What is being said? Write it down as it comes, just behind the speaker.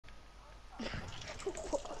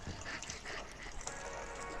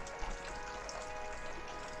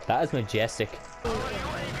That is majestic.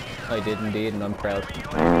 I did indeed, and I'm proud.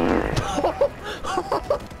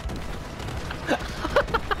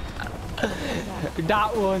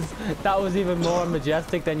 that was even more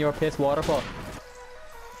majestic than your piss waterfall.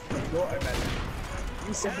 Watermelon.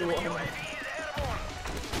 You said watermelon.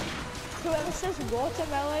 Whoever says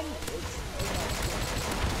watermelon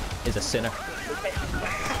is a sinner. Whoever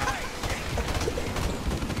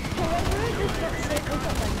does not say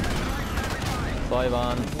watermelon. 5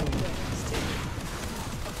 on.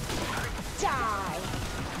 Die.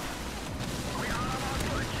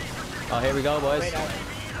 Oh, here we go, boys.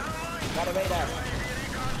 Got a radar.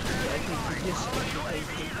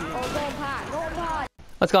 Oh, go on, Pat.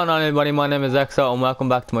 What's going on, everybody? My name is Exo, and welcome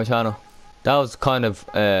back to my channel. That was kind of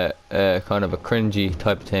a cringy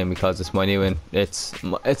type of thing because it's my new it's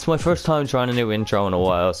my first time trying a new intro in a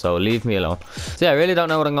while, so leave me alone. So yeah, I really don't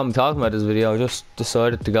know what I'm gonna be talking about this video. I just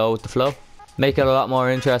decided to go with the flow. Make it a lot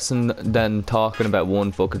more interesting than talking about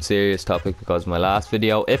one fucking serious topic, because my last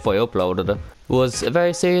video, if I uploaded it, was a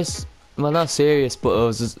very serious, well, not serious, but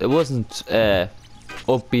it wasn't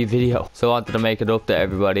upbeat video. So I wanted to make it up to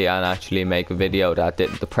everybody and actually make a video that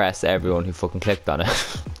didn't depress everyone who fucking clicked on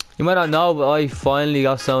it. You might not know, but I finally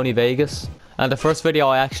got Sony Vegas, and the first video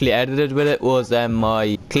I actually edited with it was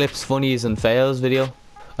my clips, funnies and fails video.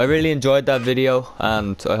 I really enjoyed that video,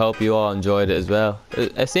 and I hope you all enjoyed it as well.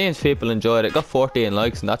 It seems people enjoyed it. It got 14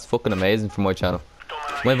 likes, and that's fucking amazing for my channel.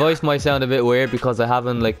 My voice might sound a bit weird because I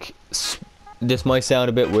haven't, like, this might sound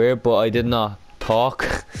a bit weird, but I did not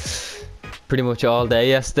talk pretty much all day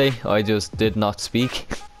yesterday. I just did not speak.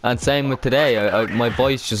 And same with today. My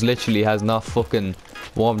voice just literally has not fucking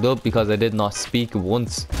warmed up because I did not speak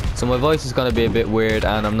once. So my voice is gonna be a bit weird,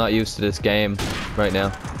 and I'm not used to this game right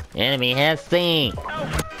now. Enemy has seen.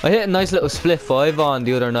 I hit a nice little split 5 on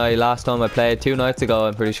the other night. Last time I played 2 nights ago,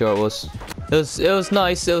 I'm pretty sure it was. It was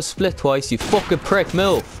nice. It was split twice. You fucking prick,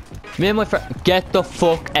 move. Me and my friend, get the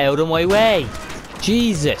fuck out of my way.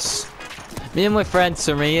 Jesus. Me and my friend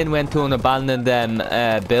Serene went to an abandoned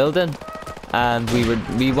building, and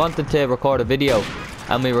we wanted to record a video,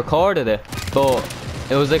 and we recorded it, but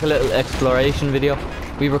it was like a little exploration video.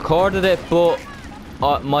 We recorded it, but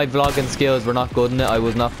my vlogging skills were not good in it. I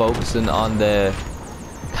was not focusing on the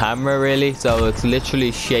camera really, so it's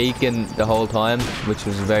literally shaking the whole time, which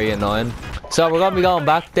was very annoying. So we're gonna be going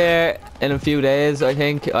back there in a few days, I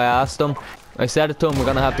think. I asked him, I said it to him, we're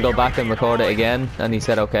gonna have to go back and record it again, and he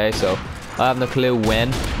said okay. So I have no clue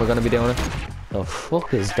when we're gonna be doing it. The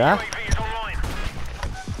fuck is that?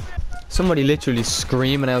 Somebody literally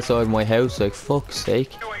screaming outside my house, like, fuck's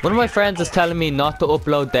sake. One of my friends is telling me not to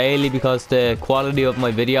upload daily because the quality of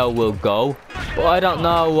my video will go. But I don't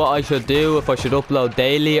know what I should do, if I should upload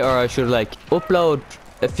daily or I should, like, upload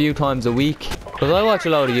a few times a week. Because I watch a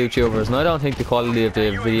lot of YouTubers and I don't think the quality of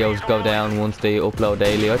the videos go down once they upload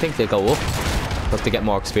daily. I think they go up because they get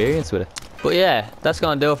more experience with it. But yeah, that's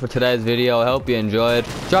gonna do it for today's video. I hope you enjoyed.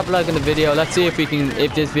 Drop a like in the video. Let's see if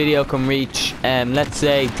this video can reach let's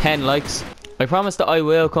say 10 likes. I promise that I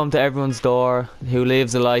will come to everyone's door who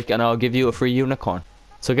leaves a like, and I'll give you a free unicorn.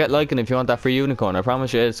 So get liking if you want that free unicorn. I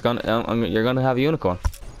promise you, it's gonna you're gonna have a unicorn,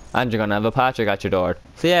 and you're gonna have a Patrick at your door.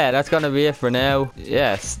 So yeah, that's gonna be it for now.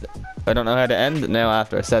 Yes, I don't know how to end it now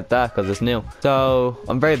after I said that because it's new. So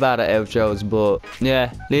I'm very bad at outros, but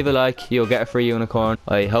yeah, leave a like, you'll get a free unicorn.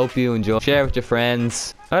 I hope you enjoy. Share with your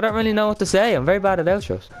friends. I don't really know what to say. I'm very bad at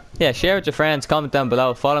outros. Yeah, share with your friends, comment down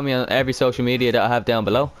below, follow me on every social media that I have down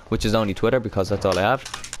below, which is only Twitter because that's all I have.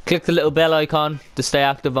 Click the little bell icon to stay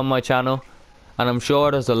active on my channel, and I'm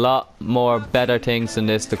sure there's a lot more better things than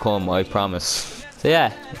this to come, I promise. So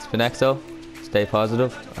yeah, it's been Exo. Stay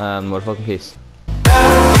positive and motherfucking peace.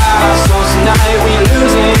 So tonight we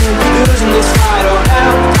losing